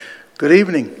Good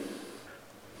evening.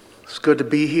 It's good to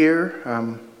be here.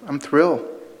 I'm thrilled.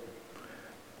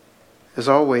 As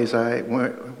always,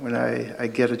 when I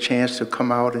get a chance to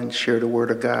come out and share the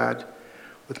Word of God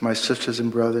with my sisters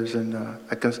and brothers, and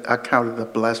I count it a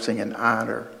blessing and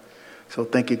honor. So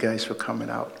thank you guys for coming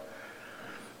out.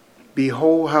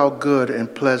 Behold how good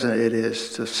and pleasant it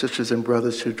is to sisters and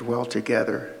brothers to dwell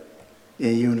together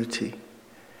in unity.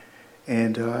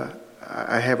 And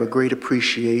I have a great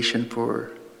appreciation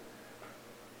for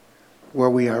where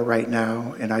we are right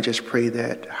now, and I just pray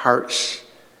that hearts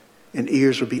and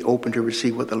ears will be open to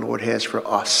receive what the Lord has for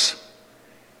us.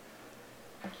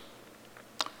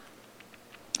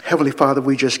 Heavenly Father,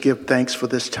 we just give thanks for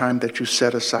this time that you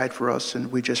set aside for us, and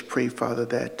we just pray, Father,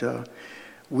 that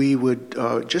we would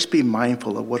just be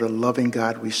mindful of what a loving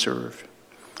God we serve,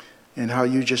 and how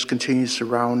you just continue to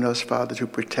surround us, Father, to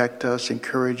protect us,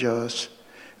 encourage us,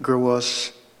 grow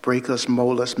us, break us,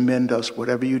 mold us, mend us,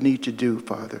 whatever you need to do,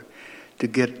 Father, to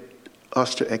get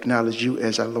us to acknowledge you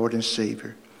as our Lord and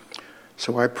Savior.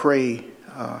 So I pray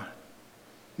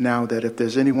now that if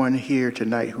there's anyone here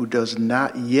tonight who does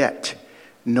not yet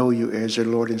know you as their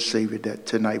Lord and Savior, that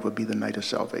tonight would be the night of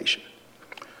salvation.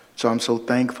 So I'm so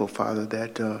thankful, Father,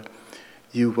 that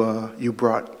you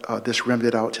brought this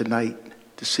remnant out tonight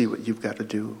to see what you've got to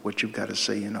do, what you've got to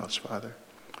say in us, Father.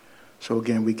 So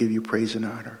again, we give you praise and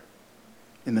honor.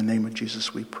 In the name of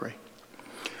Jesus, we pray.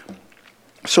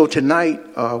 So tonight,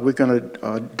 we're going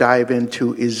to dive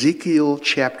into Ezekiel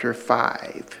chapter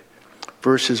 5,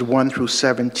 verses 1 through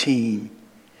 17.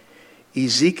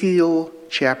 Ezekiel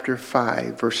chapter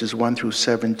 5, verses 1 through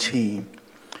 17.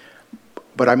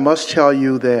 But I must tell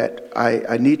you that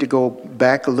I need to go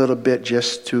back a little bit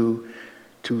just to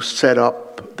set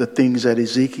up the things that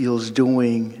Ezekiel's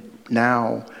doing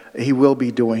now. He will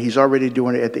be doing. He's already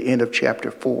doing it at the end of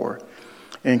chapter 4.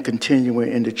 And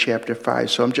continuing into chapter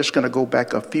 5. So I'm just going to go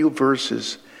back a few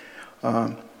verses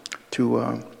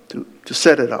to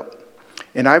set it up.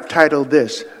 And I've titled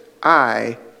this,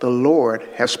 I, the Lord,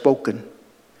 have spoken.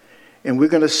 And we're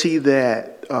going to see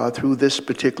that through this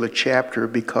particular chapter,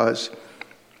 because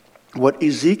what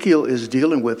Ezekiel is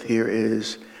dealing with here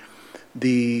is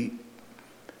the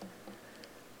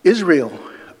Israel.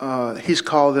 He's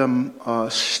called them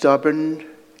stubborn.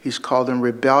 He's called them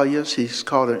rebellious. He's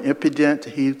called them impudent.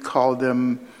 He called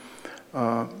them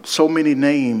so many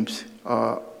names,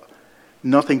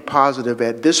 nothing positive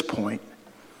at this point.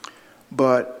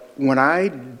 But when I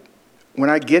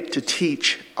get to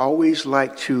teach, I always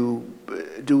like to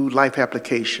do life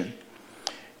application.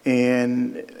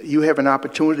 And you have an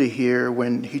opportunity here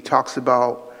when he talks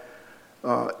about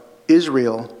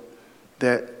Israel,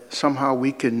 that somehow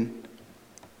we can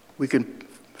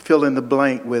fill in the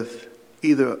blank with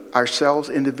either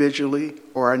ourselves individually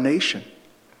or our nation.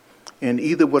 And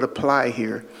either would apply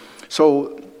here.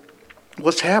 So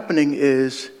what's happening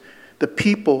is the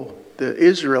people, the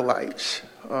Israelites,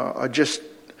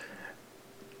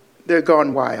 they're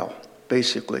gone wild,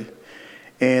 basically.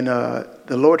 And the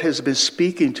Lord has been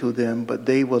speaking to them, but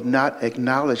they will not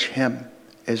acknowledge him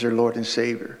as their Lord and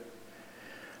Savior.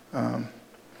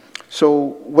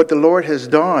 So what the Lord has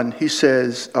done, he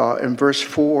says in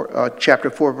chapter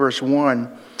 4, verse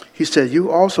 1, he says,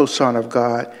 you also, son of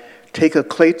God, take a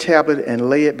clay tablet and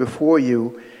lay it before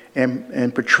you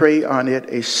and portray on it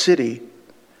a city,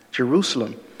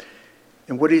 Jerusalem.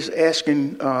 And what he's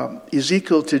asking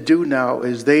Ezekiel to do now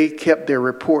is they kept their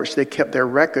reports, they kept their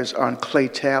records on clay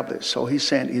tablets. So he's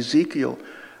saying, Ezekiel,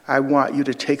 I want you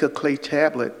to take a clay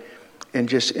tablet and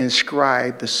just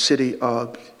inscribe the city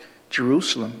of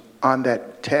Jerusalem on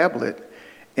that tablet.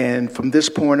 And from this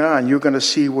point on, you're going to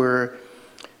see where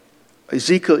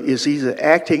Ezekiel is either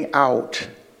acting out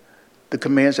the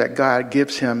commands that God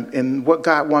gives him. And what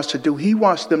God wants to do, he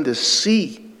wants them to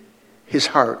see his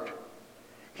heart.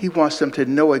 He wants them to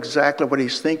know exactly what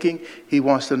he's thinking. He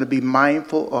wants them to be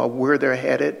mindful of where they're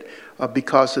headed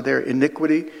because of their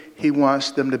iniquity. He wants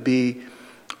them to be,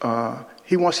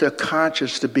 he wants their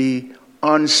conscience to be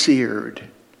unseared.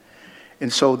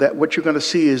 And so that what you're going to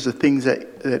see is the things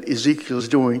that Ezekiel is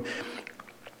doing.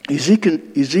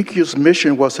 Ezekiel's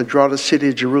mission was to draw the city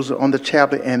of Jerusalem on the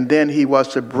tablet, and then he was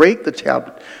to break the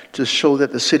tablet to show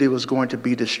that the city was going to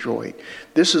be destroyed.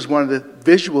 This is one of the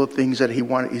visual things that he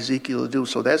wanted Ezekiel to do.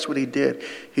 So that's what he did.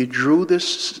 He drew the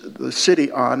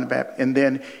city on the map, and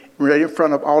then right in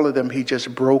front of all of them, he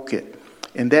just broke it.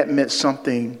 And that meant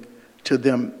something to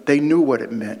them. They knew what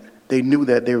it meant. They knew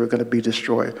that they were going to be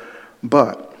destroyed.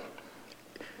 But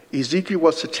Ezekiel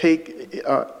was to take,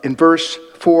 in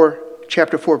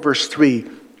chapter 4, verse 3,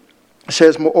 it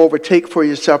says, moreover, take for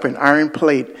yourself an iron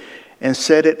plate and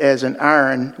set it as an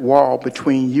iron wall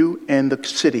between you and the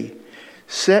city.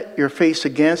 Set your face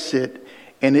against it,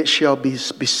 and it shall be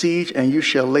besieged, and you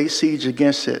shall lay siege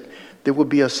against it. There will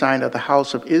be a sign of the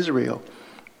house of Israel.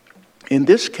 In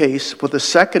this case, for the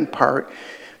second part,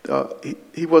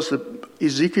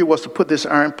 Ezekiel was to put this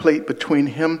iron plate between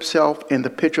himself and the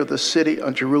picture of the city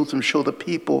of Jerusalem, show the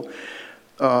people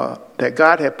that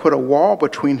God had put a wall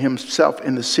between himself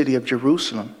and the city of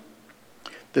Jerusalem.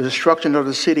 The destruction of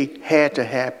the city had to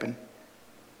happen.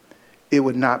 It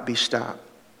would not be stopped.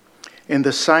 And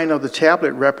the sign of the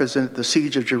tablet represented the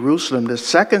siege of Jerusalem. The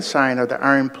second sign of the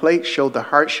iron plate showed the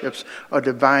hardships of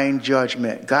divine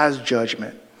judgment, God's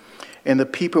judgment. And the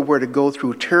people were to go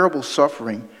through terrible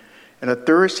suffering. And a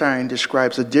third sign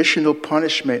describes additional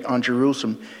punishment on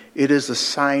Jerusalem. It is the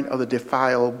sign of the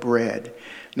defiled bread.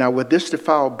 Now, with this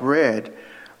defiled bread,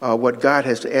 what God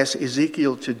has asked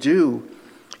Ezekiel to do,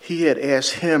 he had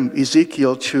asked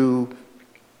Ezekiel, to,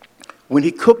 when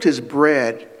he cooked his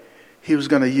bread, he was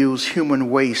going to use human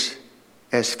waste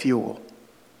as fuel.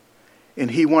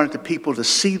 And he wanted the people to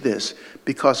see this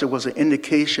because it was an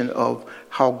indication of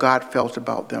how God felt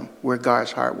about them, where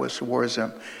God's heart was towards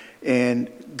them.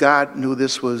 And God knew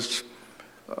this was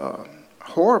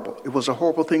horrible. It was a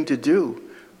horrible thing to do,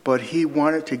 but he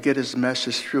wanted to get his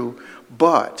message through.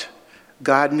 But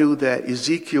God knew that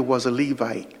Ezekiel was a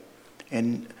Levite,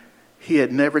 and he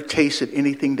had never tasted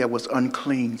anything that was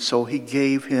unclean, so he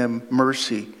gave him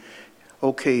mercy.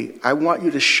 Okay, I want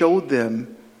you to show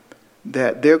them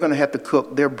that they're going to have to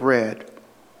cook their bread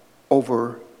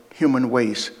over human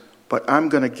waste, but I'm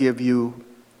going to give you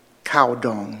cow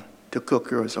dung to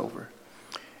cook yours over.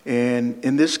 And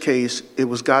in this case, it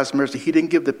was God's mercy. He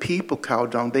didn't give the people cow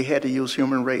dung. They had to use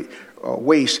human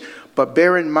waste. But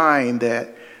bear in mind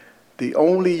that the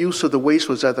only use of the waste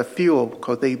was as a fuel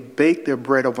because they baked their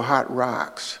bread over hot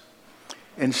rocks.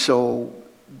 And so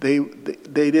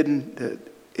it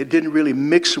didn't really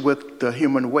mix with the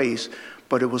human waste,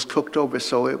 but it was cooked over,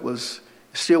 so it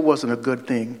still wasn't a good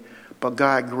thing. But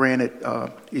God granted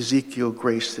Ezekiel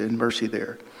grace and mercy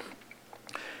there.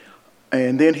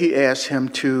 And then he asked him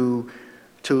to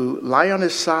lie on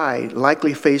his side,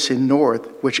 likely facing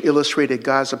north, which illustrated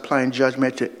God's applying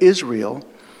judgment to Israel.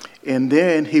 And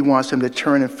then he wants him to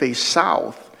turn and face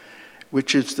south,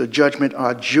 which is the judgment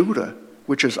on Judah,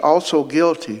 which is also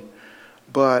guilty.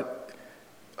 But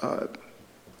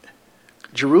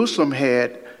Jerusalem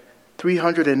had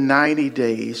 390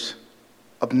 days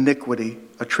of iniquity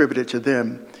attributed to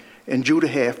them, and Judah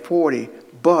had 40,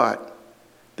 but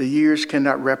the years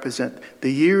cannot represent.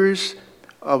 The years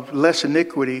of less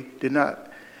iniquity did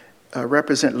not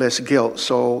represent less guilt,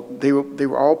 so they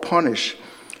were all punished.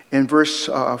 In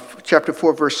chapter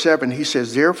 4, verse 7, he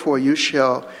says, "Therefore you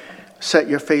shall set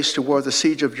your face toward the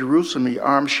siege of Jerusalem, your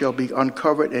arms shall be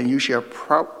uncovered, and you shall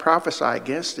prophesy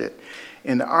against it."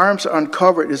 And the arms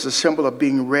uncovered is a symbol of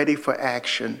being ready for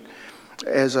action,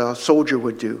 as a soldier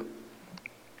would do.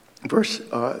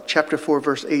 Chapter 4,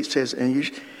 verse 8 says,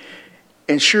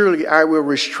 "And surely I will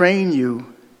restrain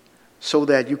you so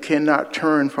that you cannot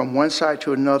turn from one side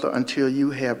to another until you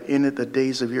have ended the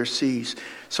days of your siege."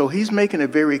 So he's making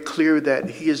it very clear that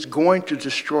he is going to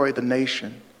destroy the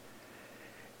nation.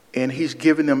 And he's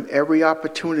giving them every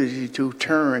opportunity to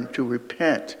turn, to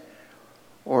repent,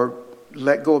 or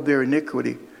let go of their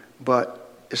iniquity,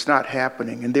 but it's not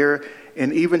happening.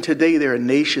 And even today, there are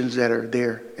nations that are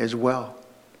there as well.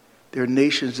 There are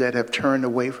nations that have turned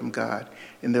away from God,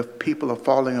 and the people are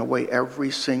falling away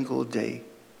every single day.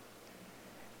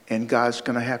 And God's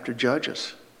going to have to judge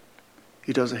us.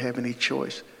 He doesn't have any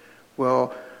choice.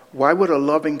 Well, why would a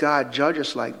loving God judge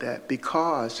us like that?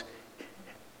 Because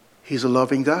he's a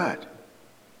loving God.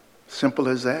 Simple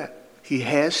as that. He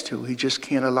has to. He just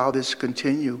can't allow this to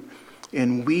continue.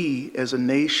 And we, as a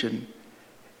nation,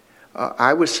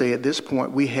 I would say at this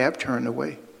point, we have turned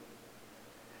away.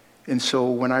 And so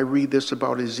when I read this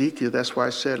about Ezekiel, that's why I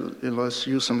said, let's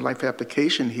use some life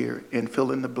application here and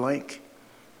fill in the blank.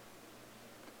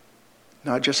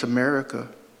 Not just America,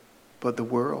 but the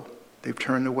world. They've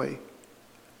turned away.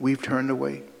 We've turned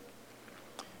away.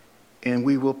 And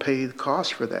we will pay the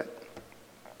cost for that.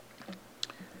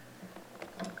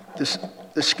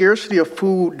 The scarcity of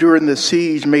food during the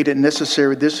siege made it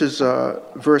necessary. This is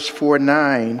verse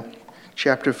 4:9,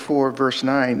 chapter 4, verse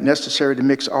 9. Necessary to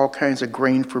mix all kinds of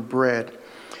grain for bread.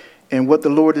 And what the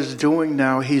Lord is doing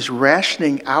now, he's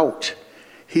rationing out.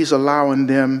 He's allowing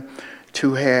them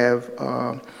to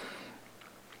have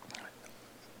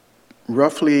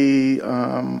roughly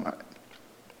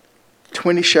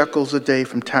 20 shekels a day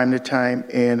from time to time,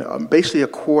 and basically a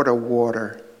quart of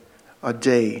water a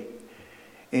day.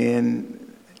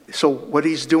 And so what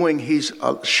he's doing, he's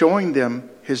showing them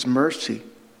his mercy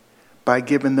by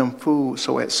giving them food.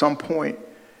 So at some point,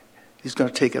 he's going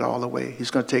to take it all away.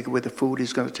 He's going to take away the food.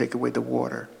 He's going to take away the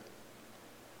water.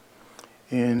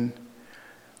 And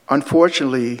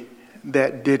unfortunately,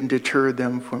 that didn't deter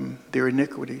them from their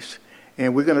iniquities.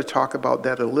 And we're going to talk about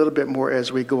that a little bit more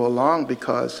as we go along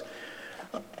because,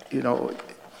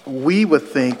 we would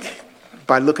think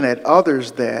by looking at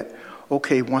others that,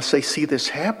 okay, once they see this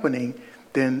happening,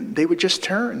 then they would just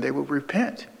turn, they would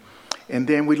repent. And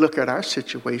then we look at our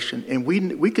situation and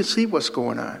we can see what's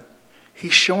going on.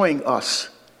 He's showing us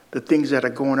the things that are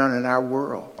going on in our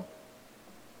world.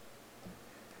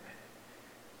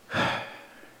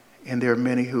 And there are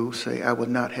many who say, I will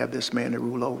not have this man to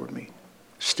rule over me.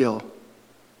 Still.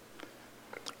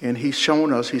 And he's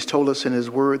shown us, he's told us in his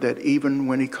word that even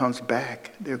when he comes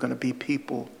back, there are going to be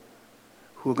people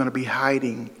who are going to be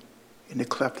hiding in the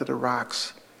cleft of the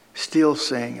rocks, still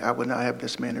saying, I will not have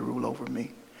this man to rule over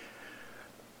me.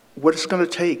 What it's going to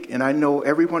take, and I know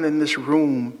everyone in this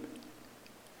room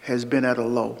has been at a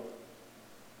low.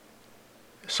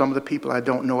 Some of the people I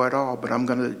don't know at all, but I'm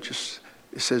going to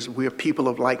it says we're people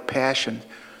of like passion.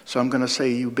 So I'm going to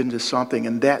say you've been to something,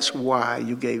 and that's why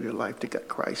you gave your life to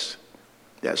Christ.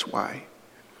 That's why.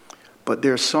 But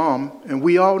there's some, and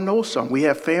we all know some. We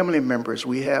have family members.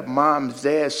 We have moms,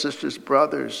 dads, sisters,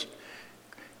 brothers,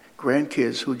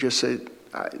 grandkids who just said,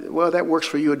 well, that works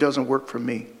for you. It doesn't work for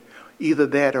me. Either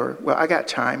that or, well, I got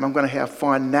time. I'm going to have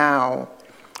fun now,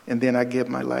 and then I give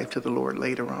my life to the Lord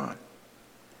later on.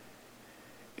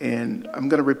 And I'm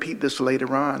going to repeat this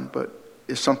later on, but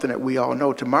it's something that we all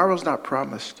know. Tomorrow's not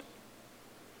promised.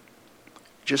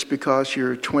 Just because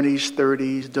you're 20s,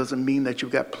 30s doesn't mean that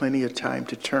you've got plenty of time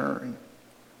to turn.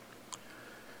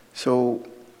 So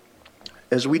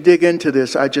as we dig into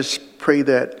this, I just pray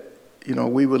that,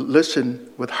 we would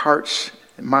listen with hearts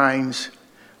and minds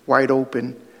wide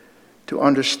open to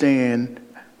understand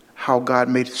how God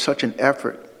made such an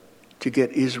effort to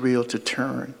get Israel to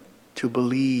turn, to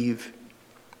believe,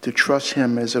 to trust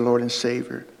him as their Lord and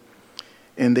Savior.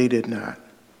 And they did not.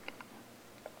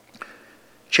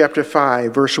 Chapter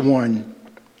 5, verse 1.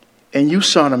 And you,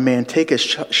 son of man, take a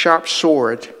sharp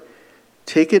sword,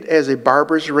 take it as a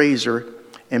barber's razor,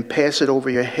 and pass it over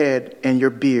your head and your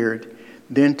beard.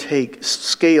 Then take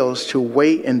scales to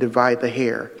weigh and divide the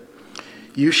hair.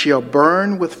 You shall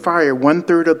burn with fire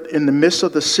 1/3 in the midst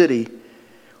of the city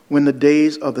when the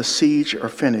days of the siege are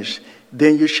finished.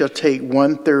 Then you shall take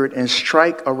 1/3 and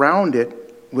strike around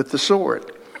it with the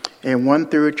sword, and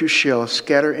 1/3 you shall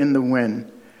scatter in the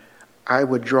wind. I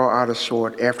would draw out a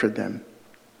sword after them.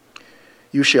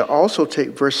 You shall also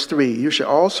take, verse 3, you shall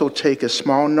also take a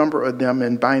small number of them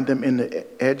and bind them in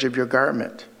the edge of your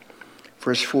garment.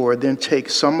 Verse 4, then take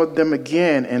some of them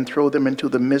again and throw them into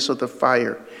the midst of the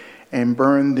fire and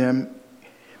burn them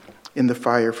in the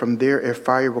fire. From there a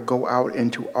fire will go out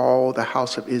into all the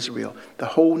house of Israel. The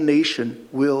whole nation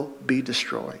will be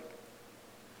destroyed.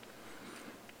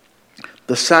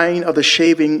 The sign of the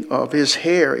shaving of his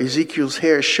hair, Ezekiel's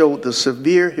hair, showed the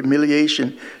severe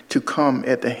humiliation to come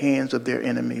at the hands of their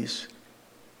enemies.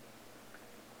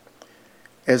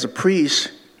 As a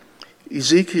priest,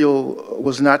 Ezekiel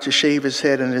was not to shave his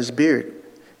head and his beard,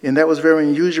 and that was very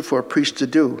unusual for a priest to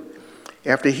do.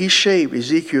 After he shaved,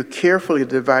 Ezekiel carefully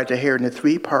divided the hair into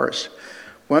 3 parts.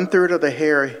 1/3 of the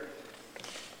hair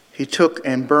he took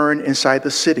and burned inside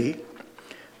the city.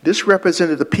 This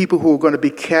represented the people who were going to be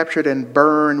captured and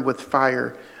burned with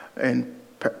fire, and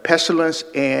pestilence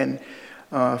and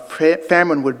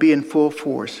famine would be in full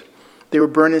force. They were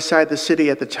burned inside the city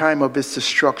at the time of its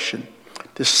destruction.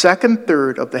 The second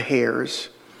third of the hairs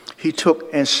he took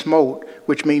and smote,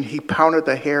 which means he pounded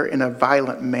the hair in a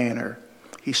violent manner.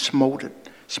 He smote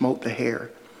the hair.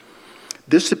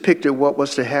 This depicted what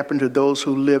was to happen to those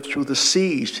who lived through the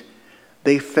siege.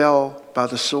 They fell by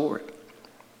the sword.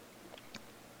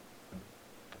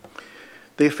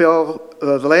 They fell,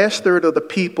 the last third of the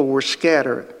people were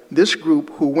scattered. This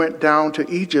group who went down to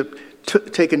Egypt,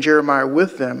 taking Jeremiah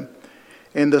with them,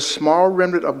 and the small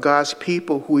remnant of God's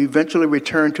people who eventually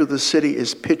returned to the city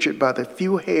is pictured by the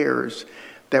few hairs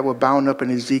that were bound up in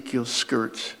Ezekiel's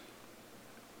skirts.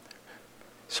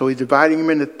 So he's dividing them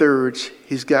into thirds.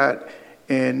 He's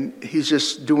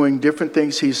just doing different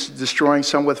things. He's destroying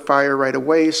some with fire right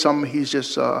away. Some he's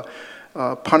just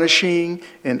punishing,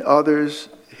 and others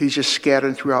he's just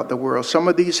scattering throughout the world. Some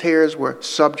of these hairs were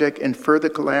subject in further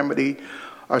calamity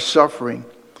or suffering.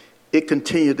 It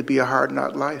continued to be a hard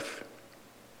knock life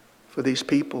for these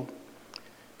people.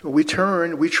 We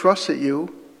turned, we trusted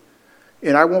you,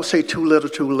 and I won't say too little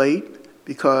too late,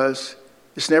 because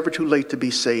it's never too late to be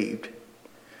saved.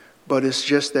 But it's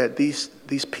just that these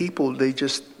people,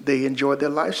 they enjoy their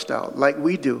lifestyle like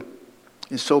we do.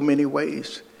 in so many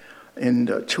ways.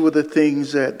 And two of the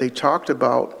things that they talked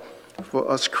about for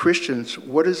us Christians,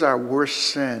 what is our worst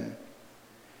sin?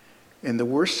 And the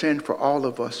worst sin for all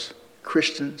of us,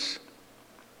 Christians,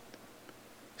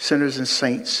 sinners and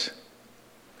saints,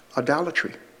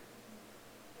 idolatry.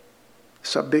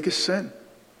 It's our biggest sin.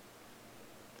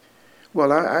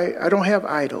 Well, I don't have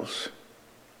idols.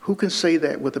 Who can say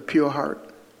that with a pure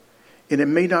heart? And it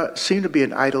may not seem to be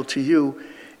an idol to you.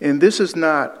 And this is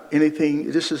not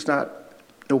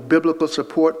no biblical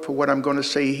support for what I'm going to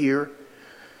say here.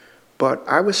 But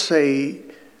I would say,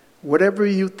 whatever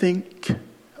you think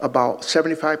about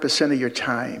 75% of your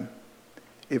time,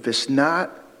 if it's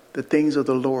not the things of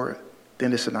the Lord,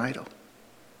 then it's an idol.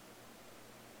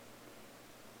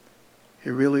 It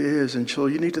really is. And so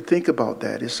you need to think about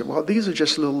that. It's, well, these are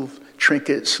just little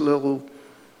trinkets, little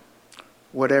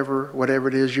whatever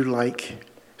it is you like.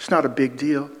 It's not a big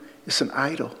deal. It's an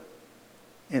idol.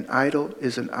 An idol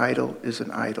is an idol is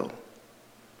an idol.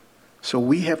 So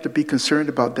we have to be concerned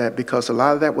about that, because a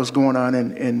lot of that was going on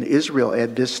in Israel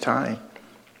at this time.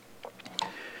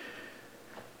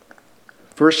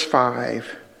 Verse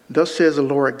 5, thus says the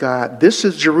Lord God, this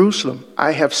is Jerusalem.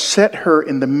 I have set her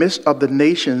in the midst of the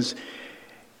nations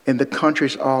and the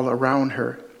countries all around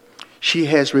her. She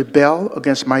has rebelled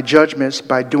against my judgments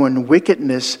by doing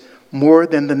wickedness more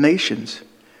than the nations,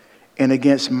 and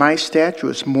against my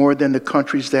statutes more than the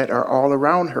countries that are all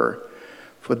around her.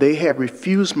 For they have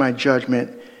refused my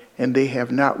judgment, and they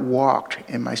have not walked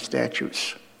in my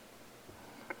statutes.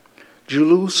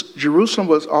 Jerusalem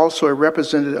was also a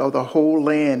representative of the whole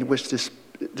land, which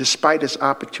despite its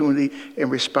opportunity and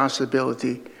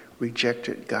responsibility,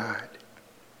 rejected God.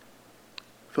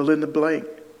 Fill in the blank.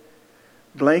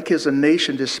 Blank is a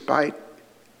nation, despite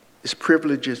its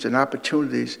privileges and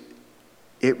opportunities,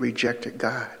 it rejected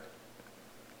God.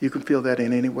 You can feel that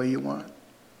in any way you want.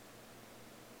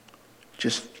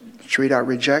 Just straight out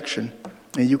rejection.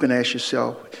 And you can ask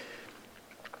yourself,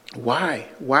 why?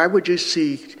 Why would you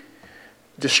see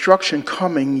destruction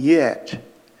coming, yet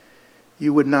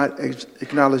you would not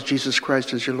acknowledge Jesus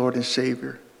Christ as your Lord and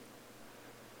Savior?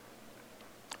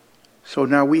 So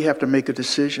now we have to make a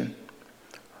decision.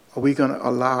 Are we going to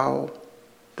allow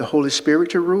the Holy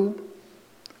Spirit to rule?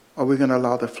 Or are we going to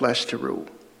allow the flesh to rule?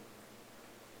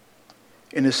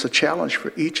 And it's a challenge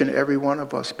for each and every one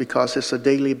of us, because it's a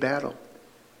daily battle.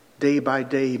 Day by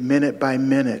day, minute by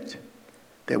minute,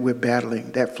 that we're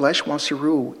battling. That flesh wants to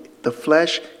rule. The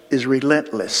flesh is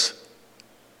relentless.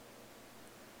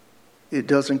 It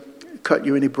doesn't cut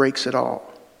you any breaks at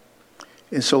all.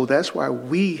 And so that's why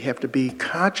we have to be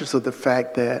conscious of the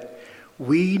fact that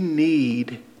we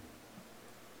need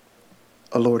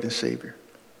a Lord and Savior.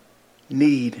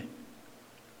 Need,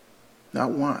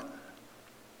 not want.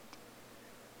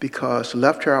 Because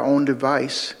left to our own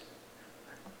device,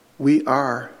 we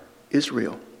are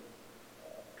Israel.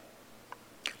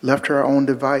 Left to our own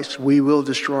device, we will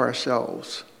destroy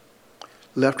ourselves.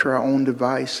 Left to our own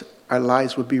device, our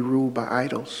lives will be ruled by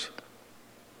idols.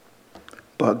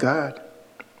 But God.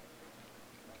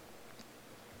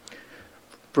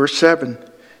 Verse 7,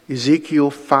 Ezekiel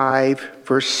 5,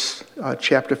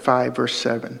 chapter 5, verse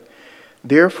 7.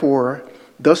 Therefore,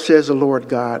 thus says the Lord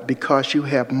God, because you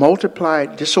have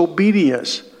multiplied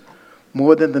disobedience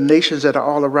more than the nations that are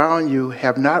all around you,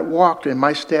 have not walked in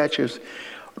my statutes,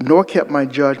 nor kept my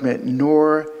judgment,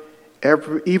 nor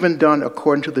ever even done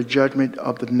according to the judgment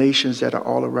of the nations that are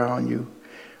all around you.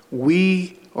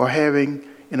 We are having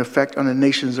an effect on the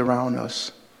nations around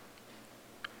us.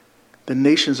 The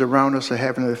nations around us are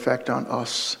having an effect on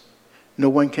us. No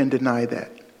one can deny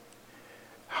that.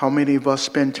 How many of us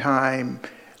spend time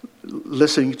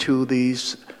listening to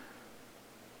these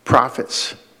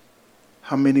prophets?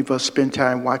 How many of us spend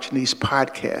time watching these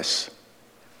podcasts?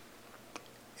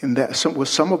 And that with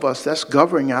some of us, that's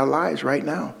governing our lives right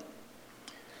now.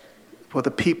 For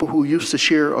the people who used to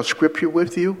share a scripture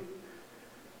with you,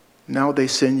 now they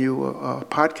send you a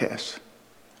podcast.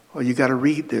 Or you got to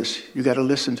read this. You got to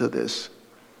listen to this.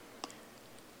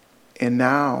 And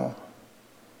now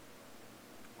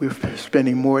we're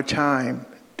spending more time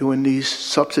doing these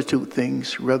substitute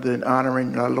things rather than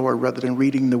honoring our Lord, rather than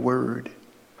reading the Word.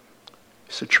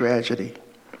 It's a tragedy.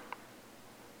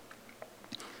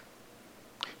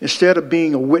 Instead of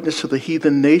being a witness to the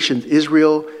heathen nations,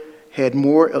 Israel had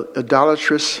more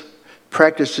idolatrous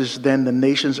practices than the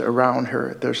nations around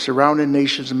her. The surrounding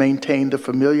nations maintained the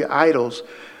familiar idols,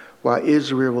 while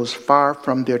Israel was far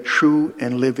from their true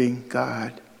and living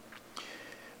God.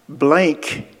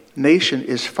 Blank nation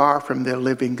is far from their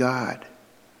living God.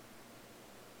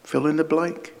 Fill in the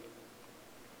blank.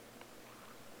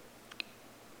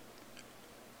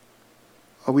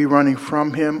 Are we running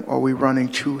from him or are we running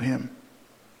to him?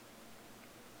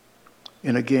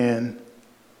 And again,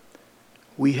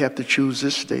 we have to choose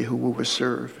this day who we will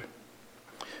serve.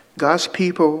 God's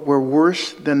people were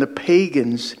worse than the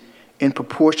pagans in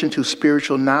proportion to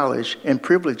spiritual knowledge and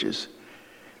privileges.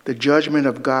 The judgment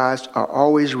of God are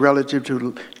always relative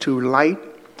to light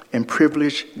and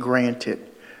privilege granted.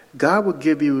 God will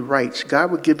give you rights. God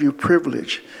will give you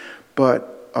privilege.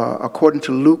 But according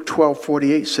to Luke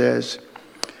 12:48 says,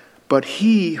 but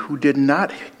he who did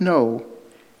not know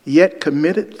yet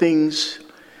committed things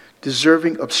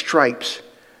deserving of stripes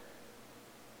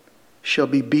shall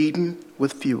be beaten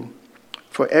with few.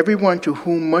 For everyone to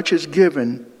whom much is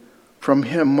given, from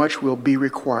him much will be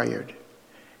required.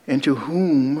 And to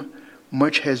whom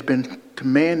much has been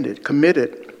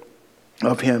committed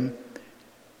of him,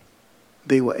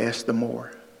 they will ask the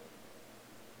more.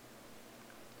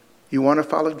 You want to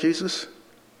follow Jesus?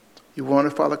 You want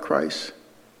to follow Christ?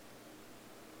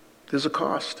 There's a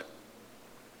cost.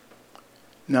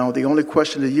 Now, the only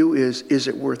question to you is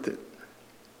it worth it?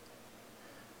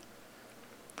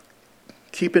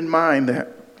 Keep in mind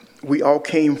that we all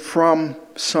came from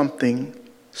something,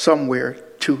 somewhere,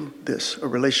 to this, a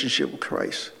relationship with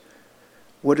Christ.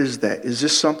 What is that? Is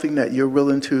this something that you're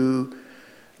willing to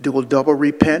do a double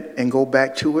repent and go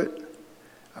back to it?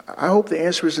 I hope the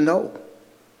answer is no.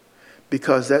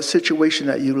 Because that situation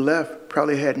that you left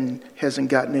probably hasn't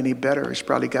gotten any better. It's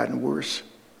probably gotten worse.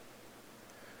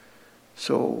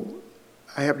 So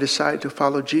I have decided to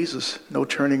follow Jesus. No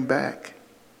turning back.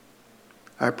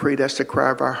 I pray that's the cry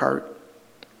of our heart.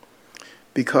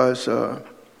 Because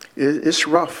it's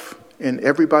rough. And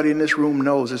everybody in this room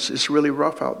knows it's really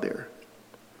rough out there.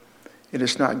 And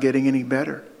it's not getting any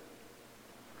better.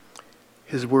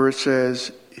 His word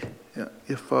says,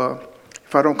 if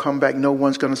I don't come back, no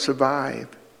one's going to survive.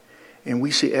 And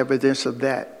we see evidence of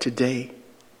that today.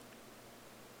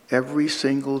 Every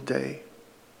single day.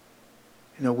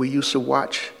 You know, we used to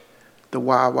watch the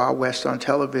Wild Wild West on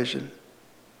television.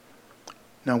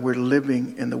 Now we're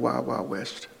living in the Wild Wild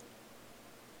West.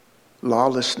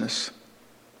 Lawlessness.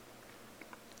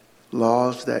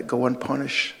 Laws that go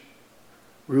unpunished.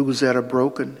 Rules that are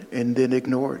broken and then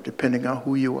ignored, depending on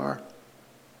who you are.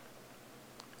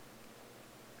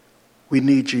 We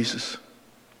need Jesus.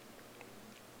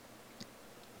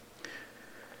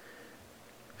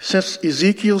 Since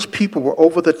Ezekiel's people were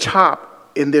over the top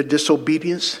in their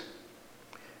disobedience,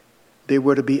 they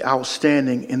were to be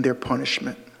outstanding in their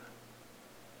punishment.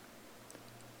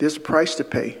 There's a price to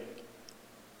pay.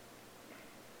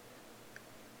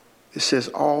 It says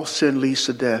all sin leads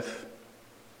to death.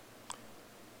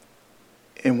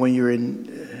 And when you're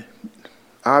in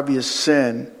obvious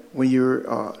sin, when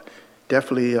you're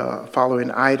definitely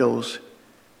following idols,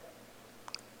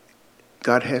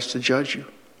 God has to judge you.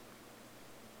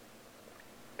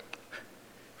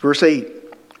 Verse 8,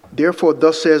 therefore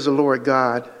thus says the Lord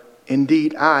God,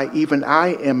 indeed even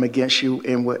I am against you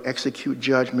and will execute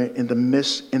judgment in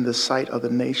the sight of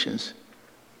the nations.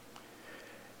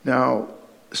 Now,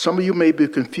 some of you may be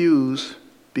confused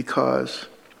because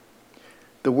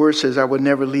the word says, I will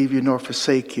never leave you nor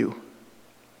forsake you.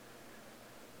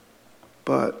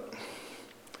 But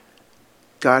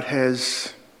God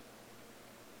has,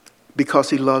 because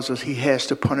he loves us, he has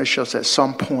to punish us at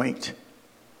some point.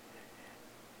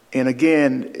 And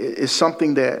again, it's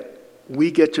something that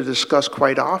we get to discuss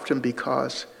quite often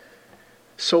because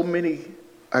so many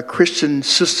Christian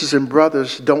sisters and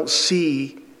brothers don't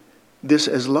see this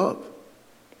as love.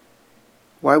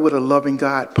 Why would a loving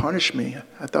God punish me?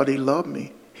 I thought he loved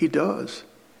me. He does.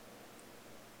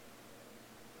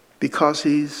 Because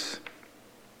he's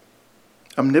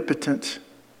omnipotent.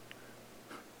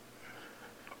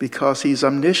 Because he's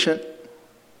omniscient.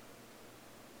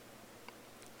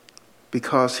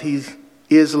 Because he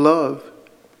is love.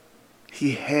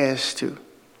 He has to.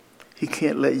 He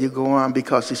can't let you go on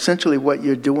because essentially what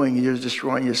you're doing, you're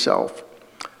destroying yourself.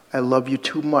 I love you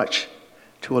too much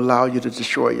to allow you to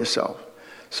destroy yourself.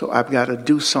 So I've got to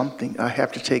do something. I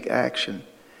have to take action.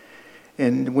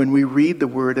 And when we read the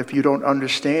word, if you don't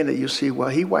understand it, you see, well,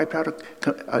 he wiped out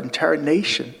an entire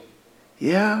nation.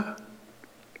 Yeah.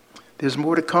 There's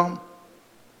more to come.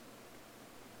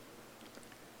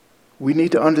 We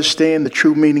need to understand the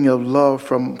true meaning of love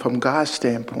from God's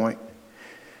standpoint.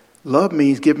 Love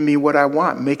means giving me what I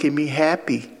want, making me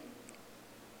happy.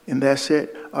 And that's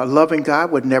it. A loving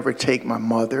God would never take my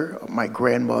mother, my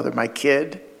grandmother, my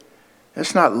kid.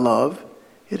 That's not love.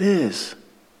 It is.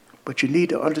 But you need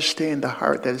to understand the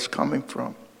heart that it's coming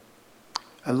from.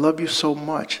 I love you so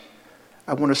much.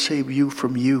 I want to save you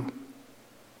from you.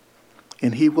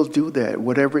 And he will do that,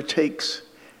 whatever it takes.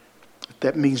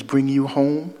 that means bring you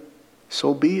home,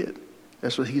 so be it.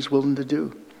 That's what he's willing to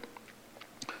do.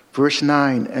 Verse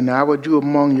 9, and I will do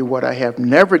among you what I have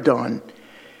never done,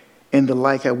 and the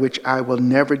like at which I will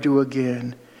never do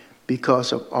again,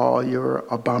 because of all your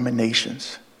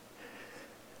abominations.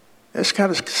 That's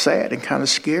kind of sad and kind of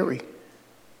scary.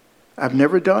 I've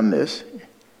never done this,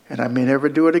 and I may never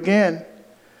do it again,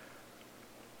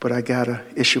 but I got to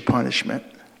issue punishment.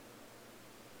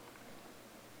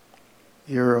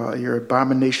 Your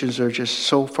abominations are just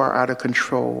so far out of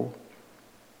control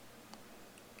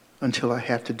until I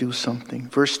have to do something.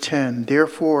 Verse 10,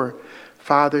 therefore,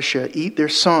 fathers shall eat their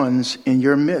sons in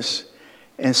your midst,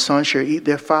 and sons shall eat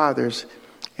their fathers,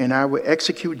 and I will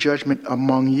execute judgment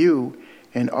among you,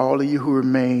 and all of you who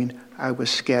remain I will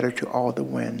scatter to all the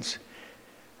winds.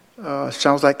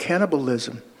 Sounds like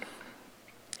cannibalism.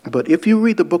 But if you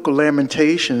read the book of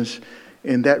Lamentations,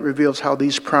 and that reveals how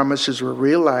these promises were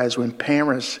realized when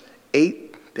parents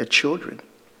ate their children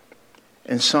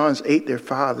and sons ate their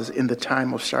fathers in the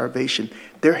time of starvation.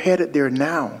 They're headed there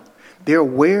now. They're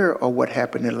aware of what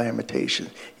happened in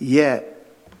Lamentations, yet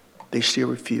they still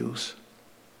refuse.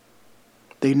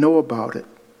 They know about it.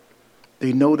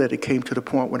 They know that it came to the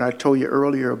point when I told you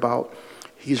earlier about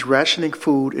he's rationing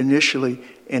food initially,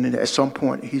 and then at some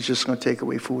point he's just going to take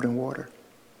away food and water.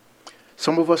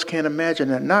 Some of us can't imagine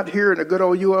that. Not here in the good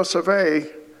old U.S. of A.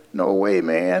 No way,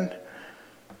 man.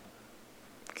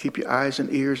 Keep your eyes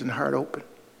and ears and heart open.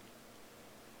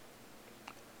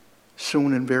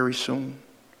 Soon and very soon.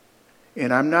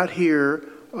 And I'm not here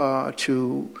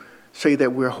to say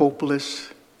that we're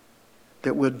hopeless,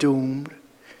 that we're doomed.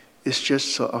 It's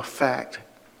just a fact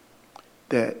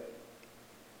that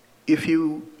if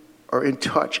you are in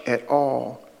touch at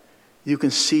all, you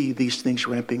can see these things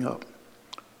ramping up.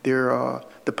 There are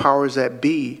the powers that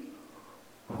be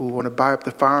who want to buy up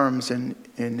the farms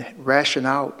and ration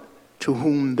out to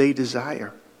whom they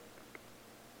desire.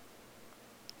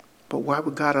 But why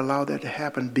would God allow that to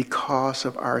happen? Because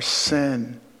of our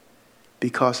sin,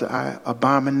 because of our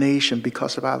abomination,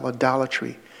 because of our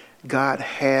idolatry. God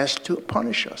has to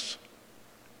punish us.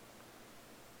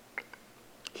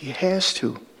 He has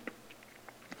to.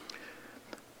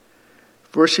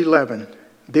 Verse 11,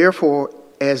 therefore,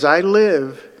 as I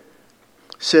live,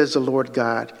 says the Lord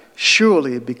God,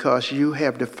 surely because you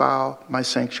have defiled my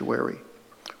sanctuary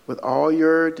with all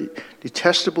your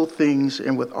detestable things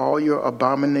and with all your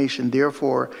abomination,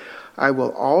 therefore I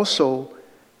will also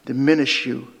diminish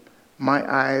you. My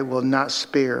eye will not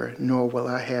spare, nor will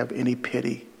I have any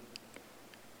pity.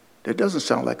 That doesn't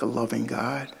sound like a loving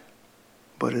God,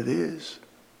 but it is.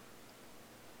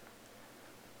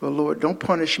 Well, Lord, don't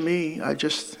punish me.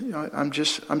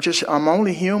 I'm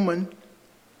only human.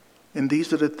 And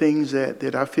these are the things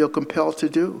that I feel compelled to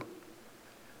do.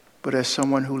 But as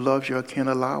someone who loves you, I can't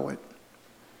allow it.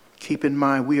 Keep in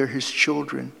mind, we are his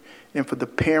children. And for the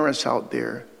parents out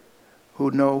there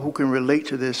who can relate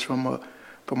to this from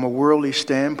a worldly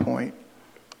standpoint,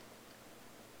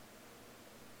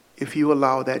 if you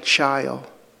allow that child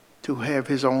to have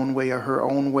his own way or her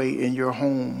own way in your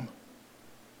home,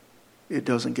 it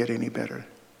doesn't get any better.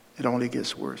 It only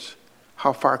gets worse.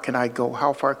 How far can I go?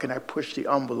 How far can I push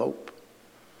the envelope?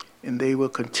 And they will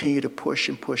continue to push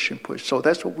and push and push. So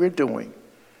that's what we're doing.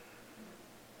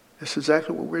 That's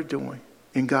exactly what we're doing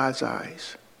in God's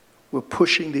eyes. We're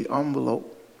pushing the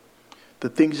envelope. The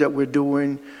things that we're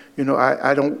doing,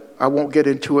 I won't get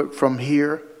into it from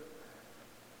here,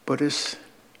 but it's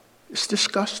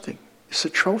disgusting. It's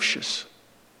atrocious.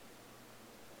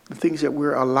 The things that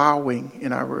we're allowing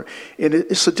in and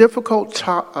it's a difficult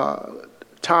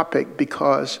topic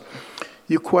because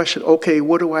you question, okay,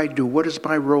 what do I do? What is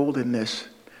my role in this?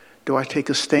 Do I take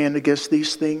a stand against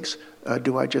these things?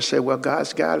 Do I just say, well,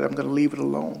 God's got it, I'm going to leave it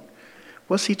alone?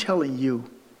 What's he telling you?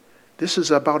 This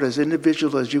is about as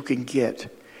individual as you can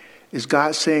get. Is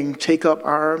God saying take up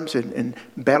arms and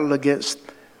battle against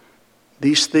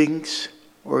these things?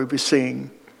 Or is he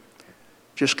saying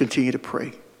just continue to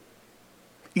pray?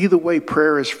 Either way,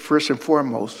 prayer is first and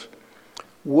foremost.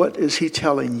 What is he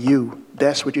telling you?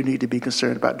 That's what you need to be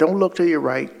concerned about. Don't look to your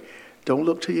right. Don't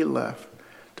look to your left.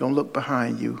 Don't look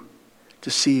behind you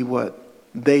to see what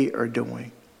they are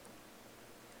doing.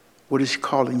 What is he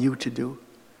calling you to do?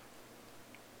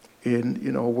 And,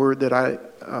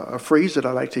 a phrase that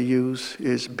I like to use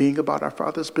is being about our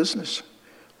Father's business.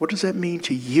 What does that mean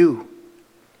to you?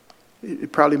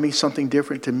 It probably means something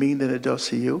different to me than it does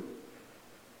to you.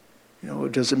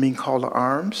 Does it mean call to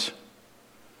arms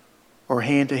or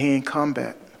hand-to-hand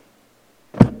combat?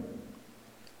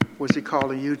 What's he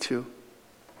calling you to?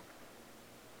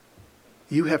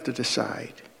 You have to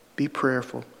decide. Be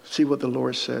prayerful. See what the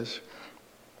Lord says.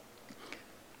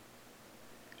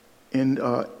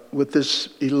 with this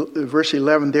verse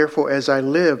 11, therefore, as I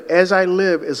live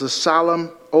is a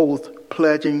solemn oath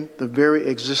pledging the very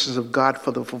existence of God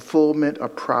for the fulfillment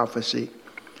of prophecy.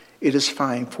 It is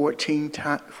found 14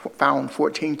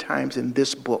 times in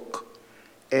this book,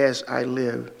 as I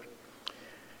live.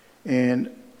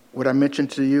 And what I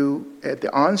mentioned to you at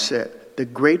the onset, the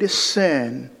greatest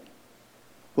sin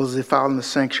was defiling the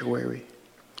sanctuary,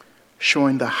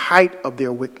 showing the height of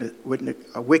their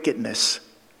wickedness,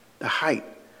 the height.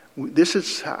 This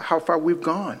is how far we've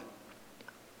gone.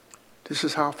 This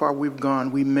is how far we've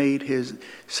gone. We made his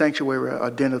sanctuary a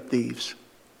den of thieves.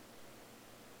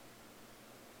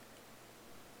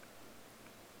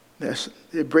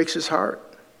 It breaks his heart,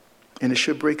 and it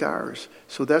should break ours.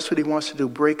 So that's what he wants to do,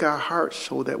 break our hearts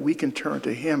so that we can turn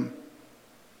to him.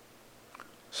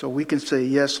 So we can say,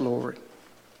 yes, Lord,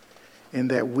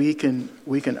 and that we can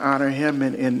honor him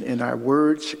in our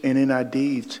words and in our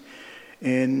deeds.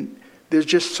 And there's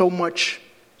just so much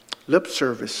lip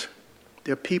service.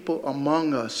 There are people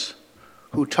among us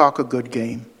who talk a good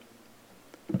game,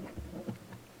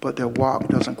 but their walk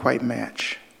doesn't quite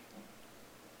match.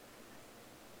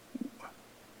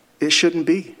 It shouldn't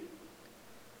be.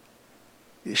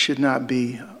 It should not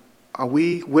be. Are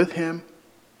we with him?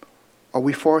 Are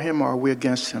we for him, or are we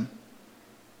against him?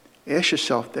 Ask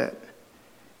yourself that.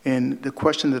 And the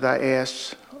question that I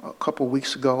asked a couple of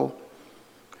weeks ago,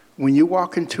 when you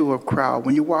walk into a crowd,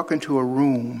 when you walk into a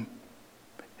room,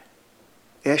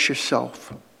 ask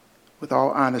yourself, with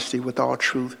all honesty, with all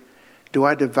truth, do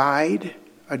I divide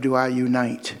or do I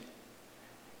unite?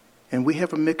 And we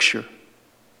have a mixture.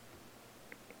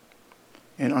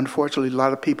 And unfortunately, a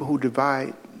lot of people who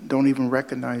divide don't even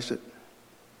recognize it.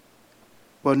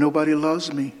 Well, nobody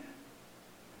loves me.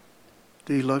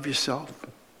 Do you love yourself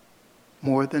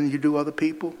more than you do other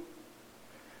people?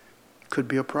 Could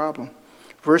be a problem.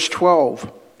 Verse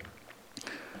 12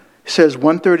 says,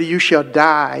 1/3 of you shall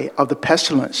die of the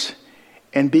pestilence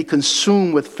and be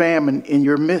consumed with famine in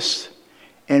your midst.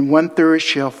 And 1/3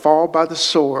 shall fall by the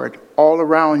sword all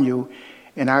around you.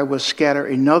 And I will scatter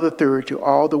another third to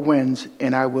all the winds,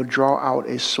 and I will draw out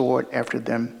a sword after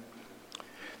them.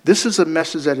 This is a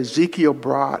message that Ezekiel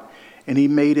brought, and he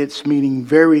made its meaning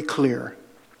very clear.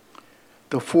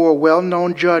 The four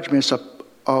well-known judgments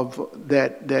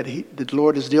that the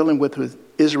Lord is dealing with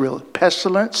Israel: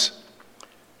 pestilence,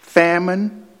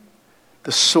 famine,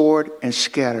 the sword, and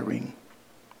scattering.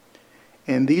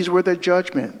 And these were the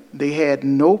judgment. They had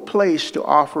no place to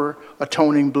offer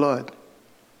atoning blood.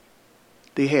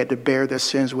 They had to bear their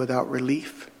sins without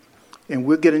relief. And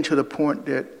we're getting to the point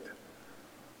that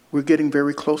we're getting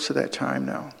very close to that time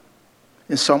now.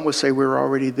 And some would say we're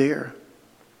already there.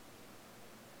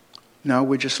 Now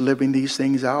we're just living these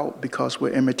things out because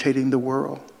we're imitating the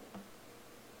world.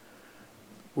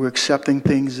 We're accepting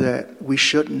things that we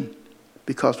shouldn't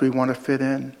because we want to fit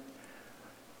in.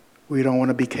 We don't want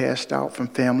to be cast out from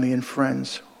family and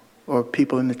friends or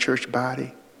people in the church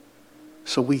body.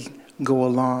 So we go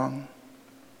along.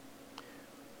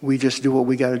 We just do what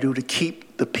we got to do to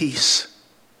keep the peace.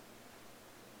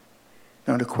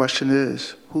 Now the question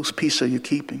is, whose peace are you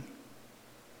keeping?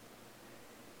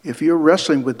 If you're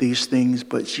wrestling with these things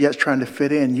but yet trying to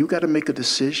fit in, you got to make a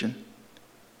decision.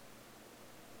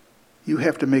 You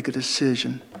have to make a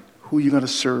decision who you're going to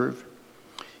serve.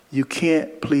 You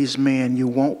can't please man. You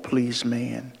won't please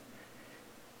man.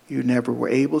 You never were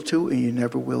able to, and you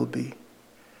never will be.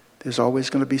 There's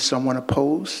always going to be someone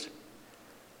opposed,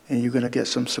 and you're going to get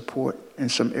some support in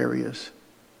some areas.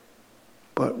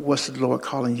 But what's the Lord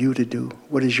calling you to do?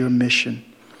 What is your mission?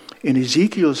 And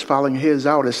Ezekiel is following his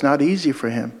out. It's not easy for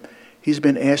him. He's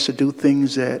been asked to do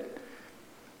things that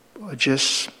are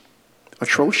just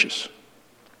atrocious.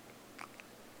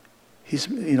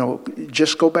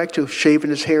 Just go back to shaving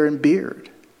his hair and beard.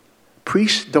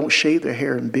 Priests don't shave their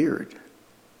hair and beard.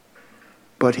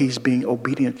 But he's being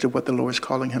obedient to what the Lord is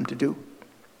calling him to do.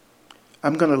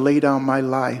 I'm going to lay down my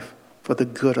life for the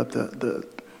good of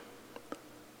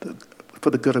for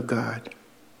the good of God.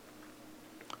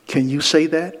 Can you say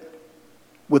that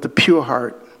with a pure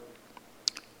heart?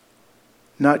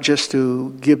 Not just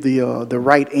to give the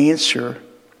right answer,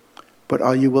 but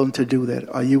are you willing to do that?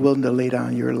 Are you willing to lay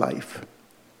down your life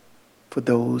for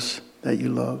those that you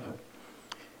love?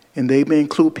 And they may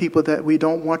include people that we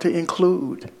don't want to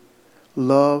include.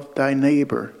 Love thy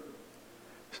neighbor.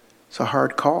 It's a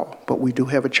hard call, but we do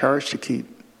have a charge to keep.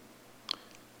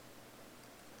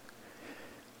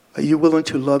 Are you willing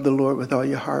to love the Lord with all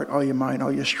your heart, all your mind,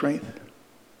 all your strength?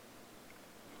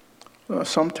 Well,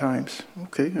 sometimes.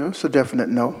 Okay, that's a definite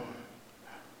no.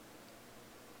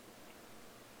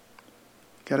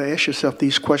 Got to ask yourself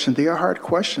these questions. They are hard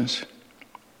questions.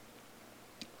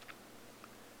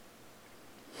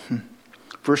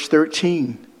 Verse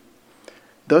 13.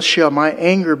 Thus shall my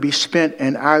anger be spent,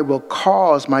 and I will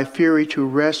cause my fury to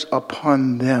rest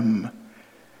upon them.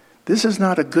 This is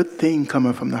not a good thing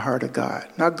coming from the heart of God.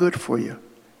 Not good for you.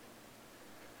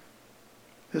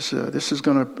 This is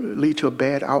going to lead to a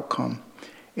bad outcome.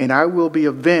 And I will be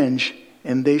avenged,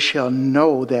 and they shall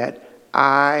know that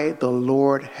I, the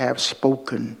Lord, have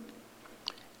spoken.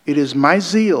 It is my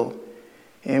zeal,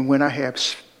 and when I have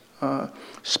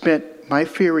spent my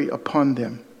fury upon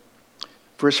them.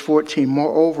 Verse 14,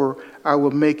 moreover, I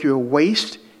will make you a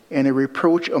waste and a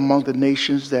reproach among the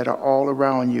nations that are all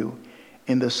around you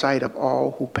in the sight of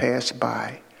all who pass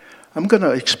by. I'm going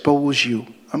to expose you.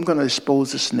 I'm going to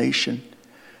expose this nation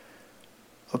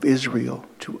of Israel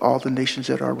to all the nations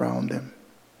that are around them.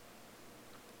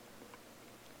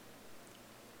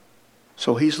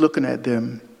 So he's looking at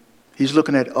them. He's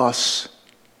looking at us,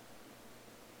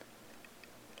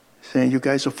 saying, you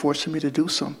guys are forcing me to do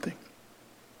something.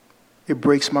 It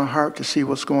breaks my heart to see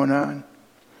what's going on.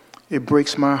 It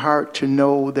breaks my heart to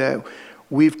know that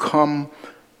we've come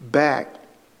back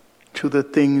to the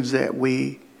things that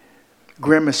we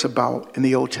grimace about in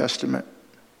the Old Testament.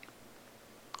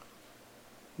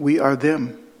 We are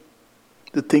them.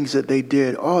 The things that they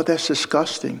did, oh, that's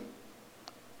disgusting.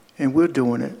 And we're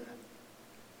doing it.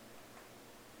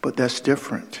 But that's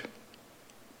different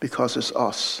because it's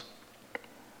us.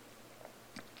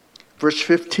 Verse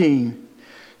 15.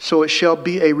 So it shall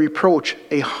be a reproach,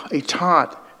 a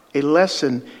taunt, a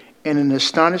lesson, and an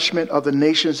astonishment of the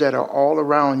nations that are all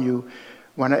around you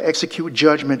when I execute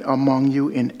judgment among you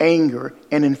in anger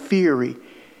and in fury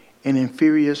and in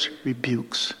furious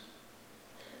rebukes.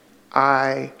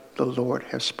 I, the Lord,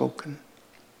 have spoken.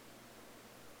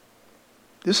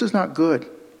 This is not good.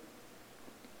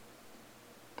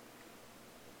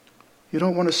 You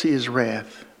don't want to see his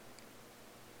wrath.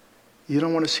 You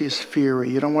don't want to see his fury.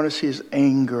 You don't want to see his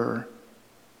anger.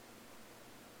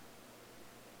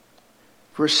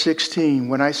 Verse 16,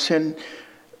 when I send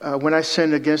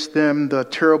against them the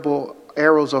terrible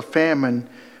arrows of famine,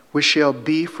 which shall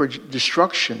be for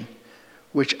destruction,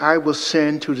 which I will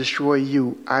send to destroy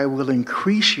you, I will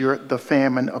increase the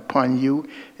famine upon you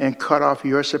and cut off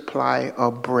your supply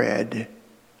of bread.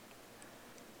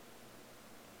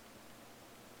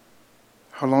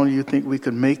 How long do you think we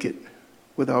could make it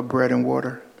without bread and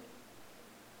water?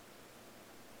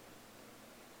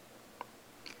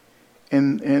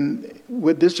 And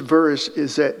with this verse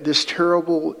is that these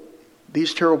terrible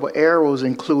arrows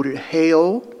included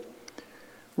hail,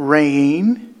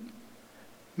 rain,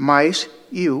 mice,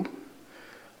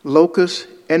 locusts,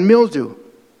 and mildew.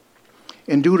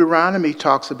 And Deuteronomy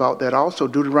talks about that also.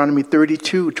 Deuteronomy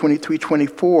 32, 23,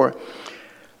 24.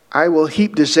 I will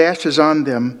heap disasters on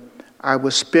them. I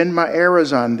will spend my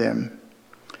arrows on them.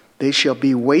 They shall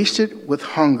be wasted with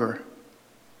hunger,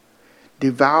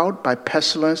 devoured by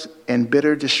pestilence and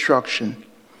bitter destruction.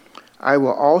 I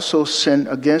will also send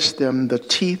against them the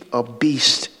teeth of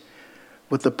beasts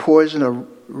with the poison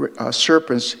of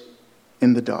serpents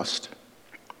in the dust.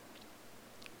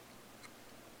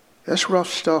 That's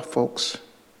rough stuff, folks.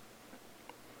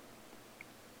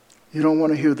 You don't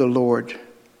want to hear the Lord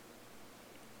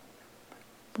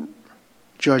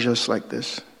judge us like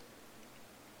this.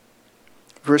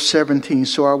 Verse 17,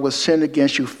 so I will send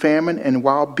against you famine and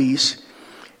wild beasts,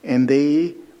 and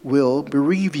they will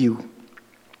bereave you.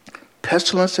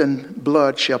 Pestilence and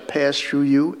blood shall pass through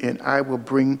you, and I will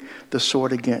bring the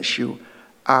sword against you.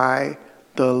 I,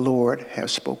 the Lord,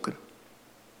 have spoken.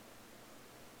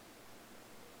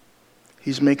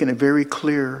 He's making it very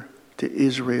clear to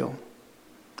Israel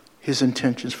his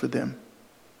intentions for them.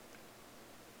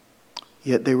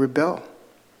 Yet they rebel.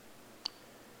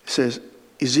 It says,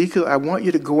 Ezekiel, I want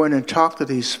you to go in and talk to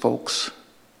these folks.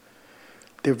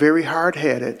 They're very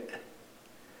hard-headed.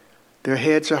 Their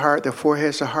heads are hard, their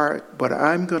foreheads are hard, but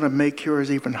I'm going to make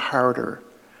yours even harder.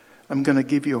 I'm going to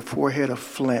give you a forehead of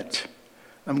flint.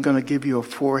 I'm going to give you a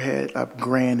forehead of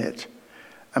granite.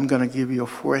 I'm going to give you a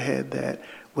forehead that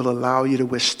will allow you to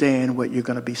withstand what you're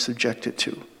going to be subjected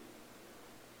to.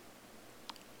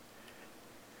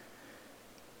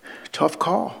 Tough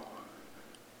call.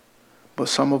 But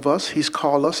some of us, he's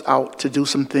called us out to do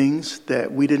some things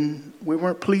that we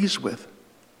weren't pleased with.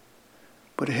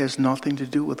 But it has nothing to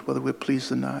do with whether we're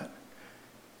pleased or not.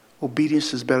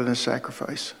 Obedience is better than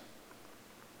sacrifice.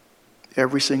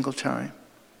 Every single time.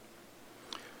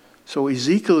 So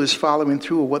Ezekiel is following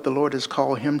through with what the Lord has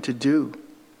called him to do.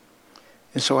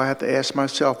 And so I have to ask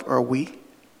myself, are we?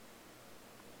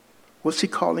 What's he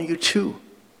calling you to?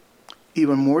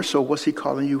 Even more so, what's he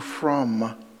calling you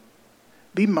from?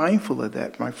 Be mindful of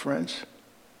that, my friends.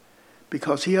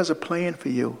 Because he has a plan for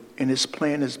you, and his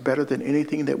plan is better than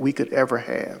anything that we could ever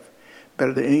have,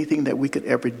 better than anything that we could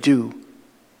ever do.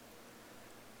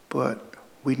 But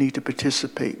we need to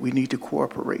participate. We need to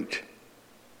cooperate.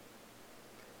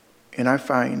 And I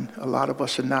find a lot of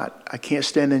us are not. I can't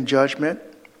stand in judgment,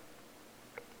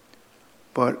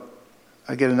 but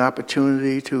I get an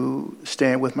opportunity to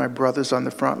stand with my brothers on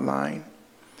the front line.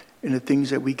 And the things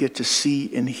that we get to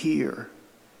see and hear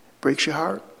breaks your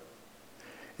heart.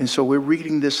 And so we're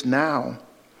reading this now,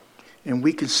 and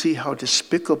we can see how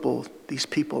despicable these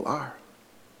people are.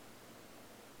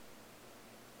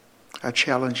 I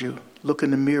challenge you, look in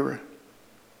the mirror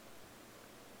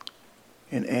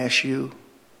and ask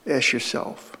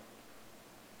yourself,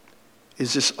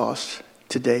 is this us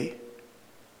today?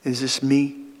 Is this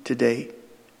me today?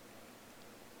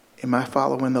 Am I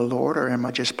following the Lord, or am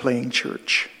I just playing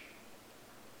church?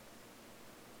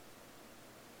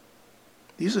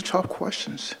 These are tough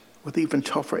questions with even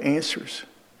tougher answers,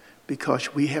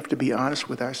 because we have to be honest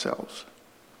with ourselves.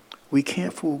 We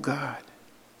can't fool God.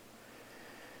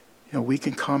 We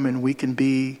can come and we can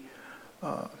be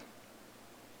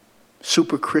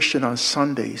super Christian on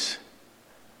Sundays,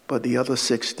 but the other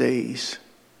 6 days,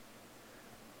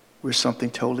 we're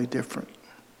something totally different.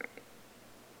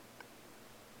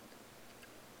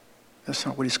 That's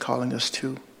not what he's calling us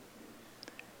to.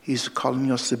 He's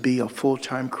calling us to be a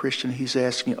full-time Christian. He's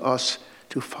asking us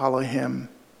to follow him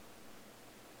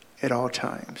at all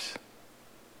times.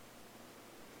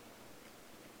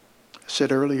 I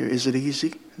said earlier, is it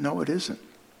easy? No, it isn't.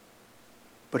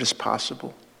 But it's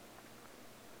possible.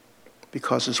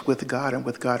 Because it's with God, and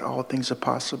with God all things are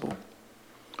possible.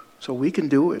 So we can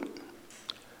do it.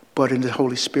 But in the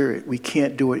Holy Spirit, we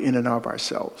can't do it in and of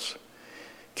ourselves.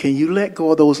 Can you let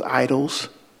go of those idols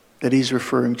that he's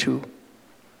referring to?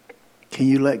 Can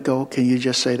you let go? Can you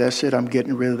just say, that's it, I'm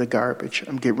getting rid of the garbage.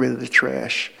 I'm getting rid of the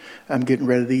trash. I'm getting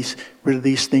rid of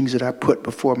these things that I put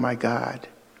before my God.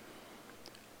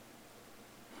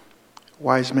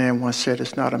 Wise man once said,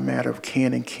 it's not a matter of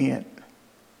can and can't.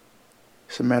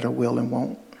 It's a matter of will and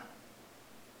won't.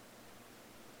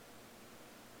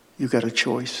 You got a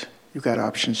choice. You got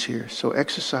options here. So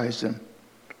exercise them.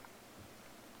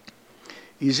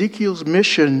 Ezekiel's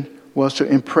mission was to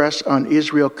impress on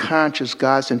Israel conscious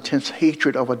God's intense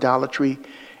hatred of idolatry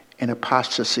and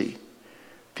apostasy.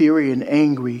 Fury and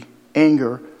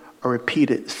anger are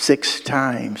repeated 6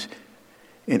 times.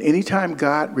 And anytime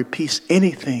God repeats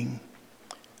anything,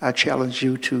 I challenge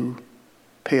you to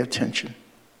pay attention.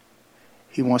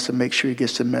 He wants to make sure he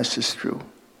gets the message through.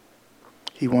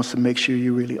 He wants to make sure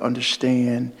you really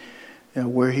understand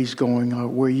where he's going or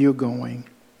where you're going.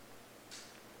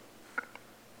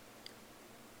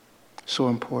 So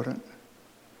important.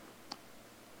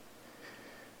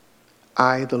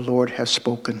 I, the Lord, have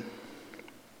spoken.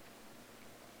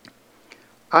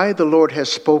 I, the Lord,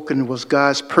 has spoken was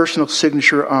God's personal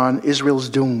signature on Israel's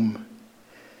doom.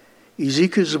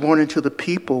 Ezekiel's warning to the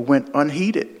people went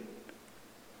unheeded.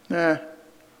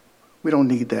 We don't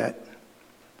need that.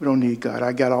 We don't need God.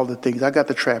 I got all the things. I got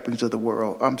the trappings of the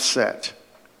world. I'm set.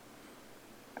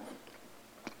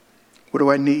 What do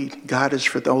I need? God is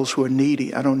for those who are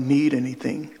needy. I don't need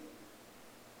anything.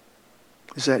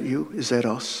 Is that you? Is that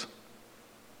us?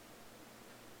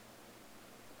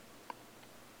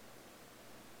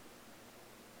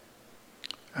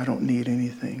 I don't need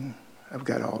anything. I've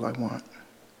got all I want.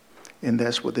 And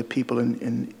that's what the people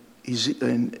in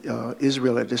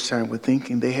Israel at this time were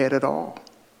thinking. They had it all.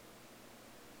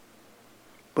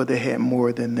 But they had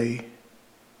more than they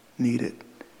needed.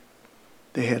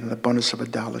 They had an abundance of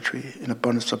idolatry, an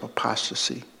abundance of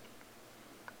apostasy.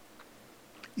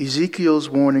 Ezekiel's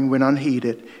warning went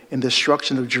unheeded, and the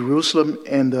destruction of Jerusalem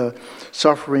and the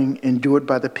suffering endured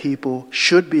by the people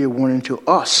should be a warning to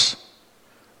us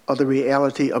of the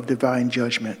reality of divine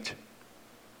judgment.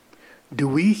 Do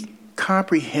we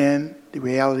comprehend the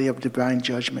reality of divine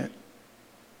judgment?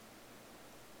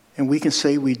 And we can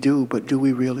say we do, but do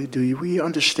we really? Do we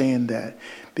understand that?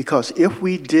 Because if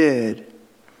we did,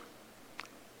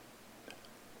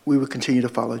 we would continue to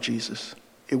follow Jesus.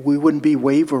 We wouldn't be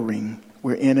wavering.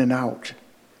 We're in and out.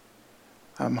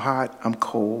 I'm hot, I'm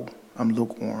cold, I'm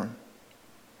lukewarm.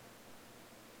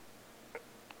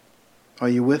 Are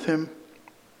you with him?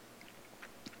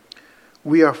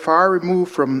 We are far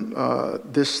removed from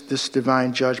this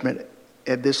divine judgment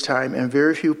at this time, and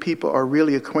very few people are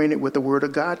really acquainted with the Word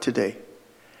of God today.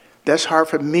 That's hard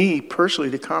for me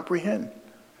personally to comprehend.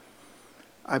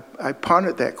 I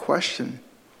pondered that question.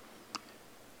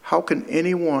 How can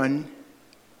anyone,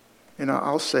 and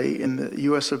I'll say in the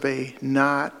U.S. of A.,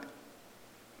 not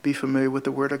be familiar with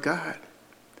the Word of God?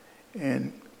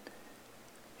 And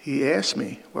He asked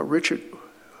me, well, Richard,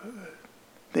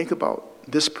 think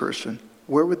about this person.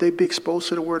 Where would they be exposed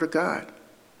to the Word of God?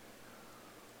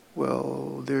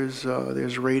 Well, there's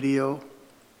radio,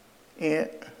 and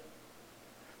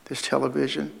there's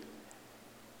television,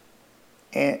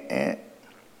 and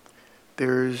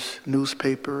there's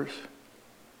newspapers.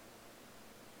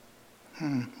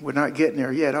 We're not getting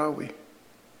there yet, are we?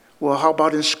 Well, how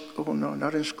about in school? Oh, no,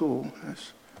 not in school.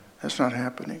 That's not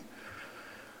happening.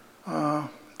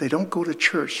 They don't go to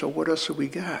church, so what else have we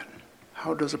got?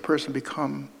 How does a person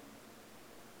become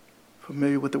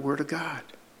familiar with the Word of God?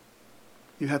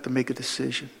 You have to make a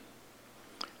decision.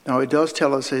 Now, it does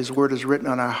tell us that His Word is written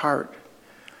on our heart,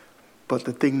 but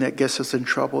the thing that gets us in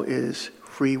trouble is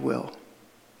free will.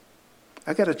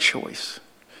 I got a choice,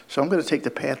 so I'm going to take the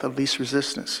path of least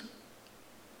resistance.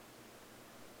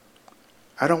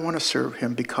 I don't want to serve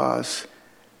Him because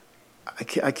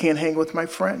I can't hang with my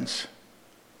friends.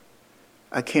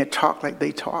 I can't talk like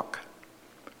they talk.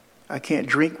 I can't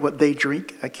drink what they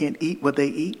drink. I can't eat what they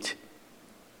eat.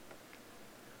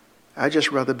 I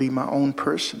just rather be my own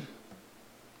person.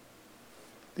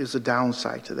 There's a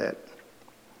downside to that.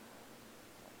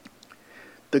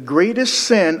 The greatest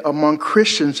sin among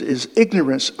Christians is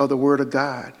ignorance of the Word of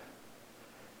God.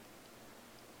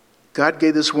 God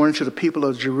gave this warning to the people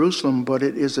of Jerusalem, but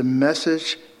it is a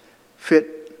message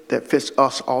that fits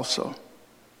us also.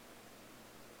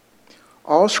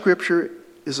 All Scripture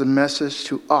is a message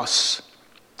to us.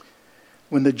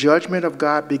 When the judgment of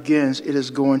God begins, it is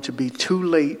going to be too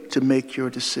late to make your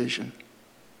decision.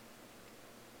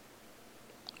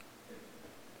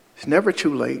 It's never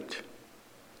too late.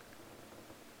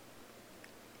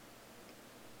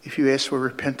 If you ask for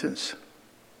repentance,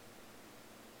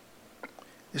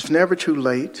 it's never too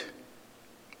late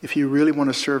if you really want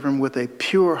to serve Him with a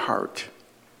pure heart.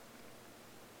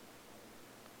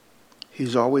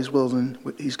 He's always willing.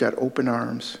 He's got open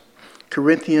arms.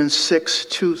 Corinthians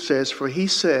 6:2 says, "For He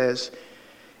says,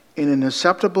 in an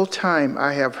acceptable time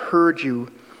I have heard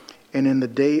you, and in the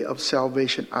day of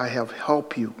salvation I have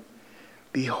helped you.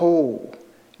 Behold,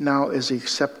 now is the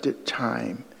accepted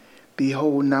time.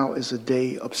 Behold, now is the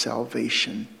day of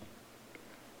salvation."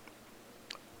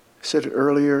 I said it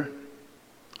earlier,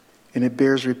 and it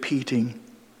bears repeating.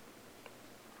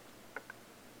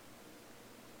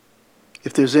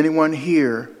 If there's anyone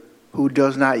here who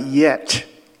does not yet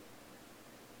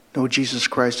know Jesus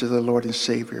Christ as their Lord and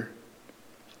Savior,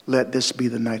 let this be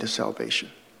the night of salvation.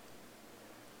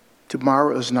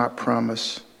 Tomorrow is not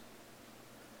promised.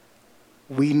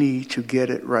 We need to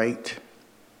get it right.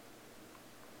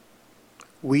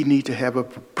 We need to have a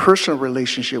personal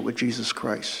relationship with Jesus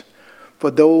Christ. For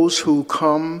those who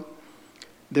come,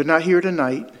 they're not here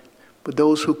tonight, but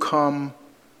those who come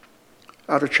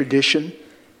out of tradition,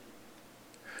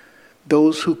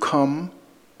 those who come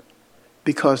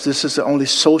because this is the only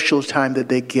social time that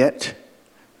they get,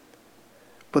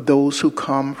 but those who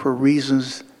come for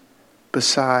reasons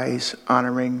besides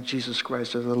honoring Jesus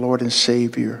Christ as the Lord and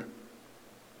Savior,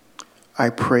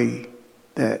 I pray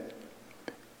that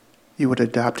you would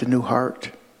adopt a new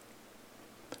heart.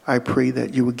 I pray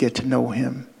that you would get to know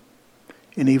Him,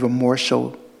 and even more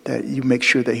so that you make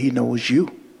sure that He knows you.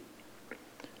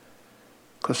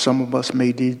 Because some of us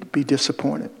may be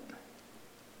disappointed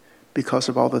because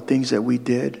of all the things that we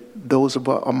did, those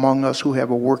among us who have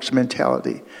a works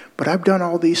mentality. But I've done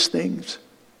all these things.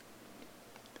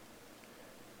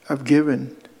 I've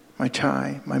given my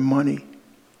time, my money,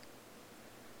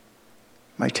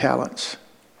 my talents.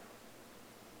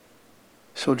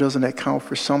 So doesn't that count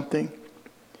for something?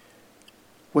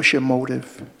 What's your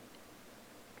motive?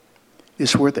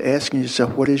 It's worth asking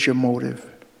yourself, what is your motive?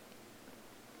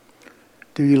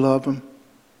 Do you love Him?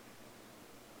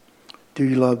 Do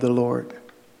you love the Lord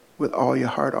with all your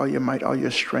heart, all your might, all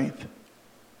your strength?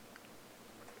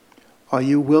 Are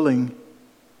you willing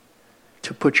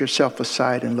to put yourself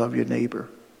aside and love your neighbor?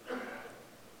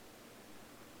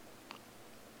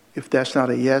 If that's not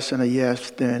a yes and a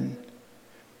yes, then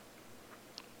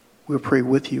we'll pray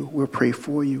with you. We'll pray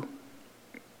for you.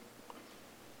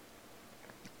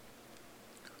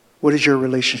 What is your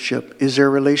relationship? Is there a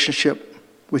relationship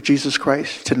with Jesus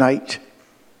Christ tonight?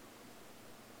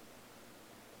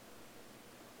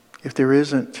 If there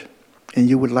isn't, and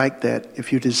you would like that,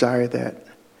 if you desire that,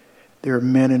 there are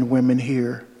men and women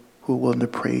here who are willing to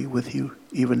pray with you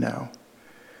even now.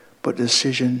 But the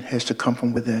decision has to come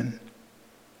from within.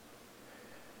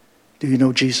 Do you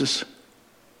know Jesus?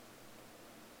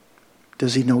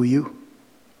 Does He know you?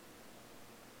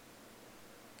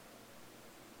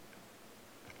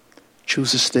 Choose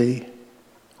to stay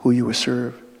who you will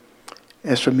serve.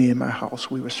 As for me and my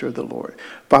house, we will serve the Lord.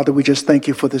 Father, we just thank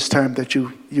you for this time that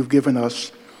you've given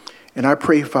us. And I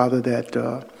pray, Father,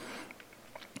 that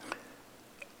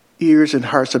ears and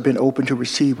hearts have been open to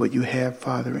receive what you have,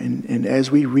 Father. And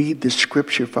as we read this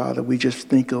scripture, Father, we just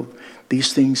think of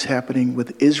these things happening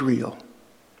with Israel.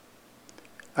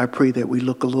 I pray that we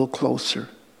look a little closer,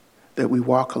 that we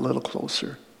walk a little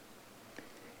closer,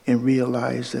 and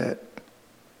realize that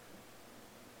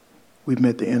we've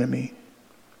met the enemy,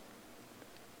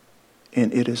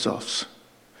 and it is us.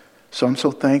 So I'm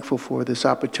so thankful for this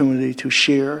opportunity to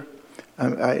share.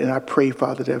 And I pray,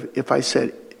 Father, that if I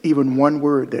said even one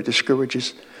word that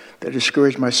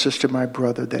discouraged my sister, my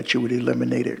brother, that you would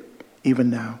eliminate it even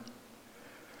now.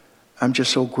 I'm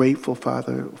just so grateful,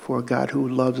 Father, for a God who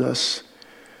loves us.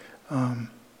 And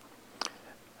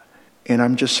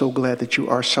I'm just so glad that you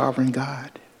are sovereign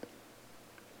God.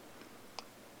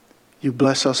 You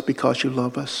bless us because you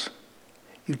love us.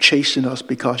 You chasten us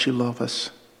because you love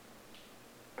us.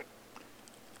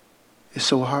 It's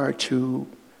so hard to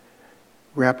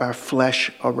wrap our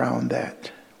flesh around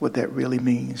that, what that really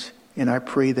means. And I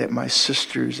pray that my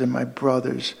sisters and my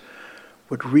brothers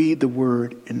would read the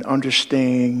word and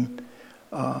understand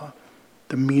the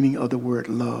meaning of the word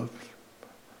love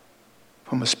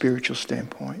from a spiritual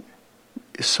standpoint.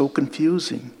 It's so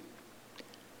confusing.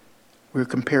 We're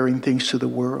comparing things to the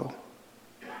world.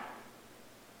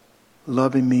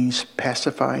 Loving means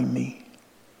pacifying me,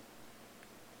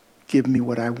 giving me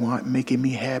what I want, making me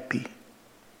happy.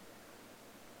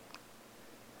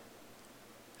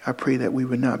 I pray that we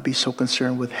would not be so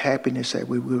concerned with happiness that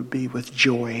we would be with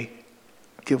joy.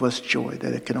 Give us joy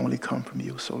that it can only come from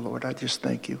you. So, Lord, I just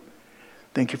thank you.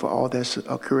 Thank you for all that's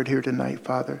occurred here tonight,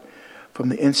 Father, from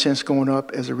the incense going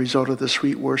up as a result of the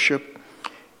sweet worship,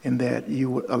 and that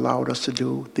you allowed us to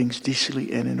do things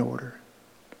decently and in order.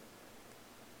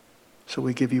 So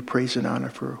we give you praise and honor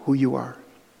for who you are.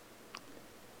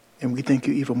 And we thank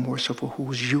you even more so for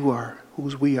whose you are,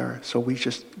 whose we are. So we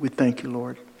thank you,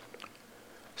 Lord.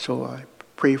 So I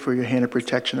pray for your hand of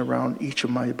protection around each of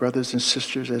my brothers and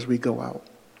sisters as we go out.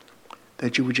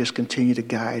 That you would just continue to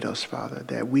guide us, Father.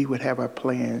 That we would have our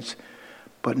plans,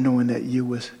 but knowing that you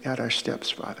would guide our steps,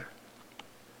 Father.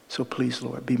 So please,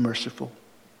 Lord, be merciful.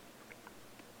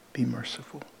 Be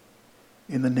merciful.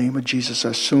 In the name of Jesus,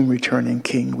 our soon returning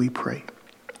King, we pray.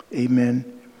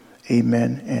 Amen,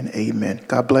 amen, and amen.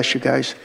 God bless you guys.